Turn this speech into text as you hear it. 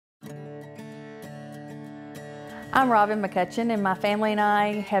I'm Robin McCutcheon, and my family and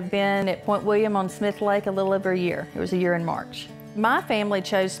I have been at Point William on Smith Lake a little over a year. It was a year in March. My family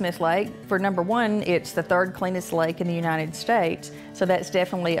chose Smith Lake for number one, it's the third cleanest lake in the United States, so that's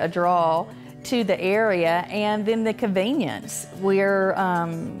definitely a draw to the area, and then the convenience.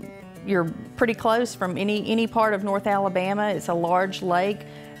 You're pretty close from any part of North Alabama. It's a large lake.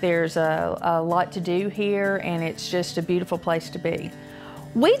 There's a lot to do here, and it's just a beautiful place to be.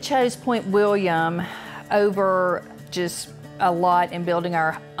 We chose Point William over just a lot in building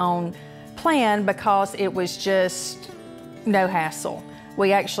our own plan because it was just no hassle.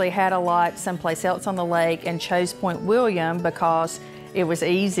 We actually had a lot someplace else on the lake and chose Point William because it was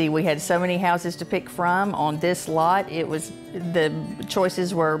easy. We had so many houses to pick from. On this lot, the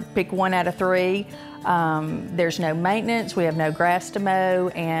choices were pick one out of three. There's no maintenance, we have no grass to mow,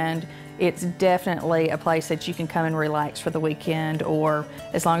 and it's definitely a place that you can come and relax for the weekend or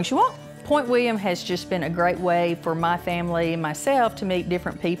as long as you want. Point William has just been a great way for my family and myself to meet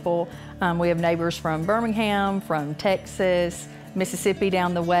different people. We have neighbors from Birmingham, from Texas, Mississippi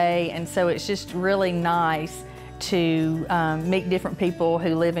down the way, and so it's just really nice to meet different people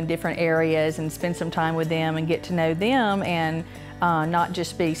who live in different areas and spend some time with them and get to know them and not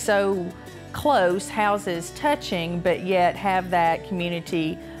just be so close, houses touching, but yet have that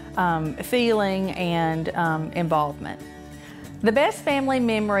community feeling and involvement. The best family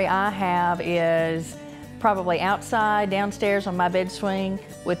memory I have is probably outside, downstairs on my bed swing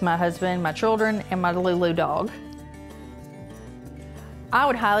with my husband, my children, and my Lulu dog. I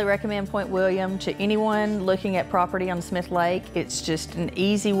would highly recommend Point William to anyone looking at property on Smith Lake. It's just an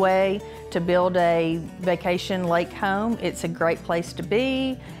easy way to build a vacation lake home. It's a great place to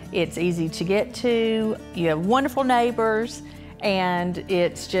be. It's easy to get to. You have wonderful neighbors, and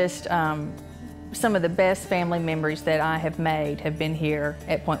it's just some of the best family memories that I have made have been here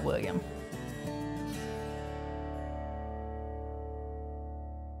at Point William.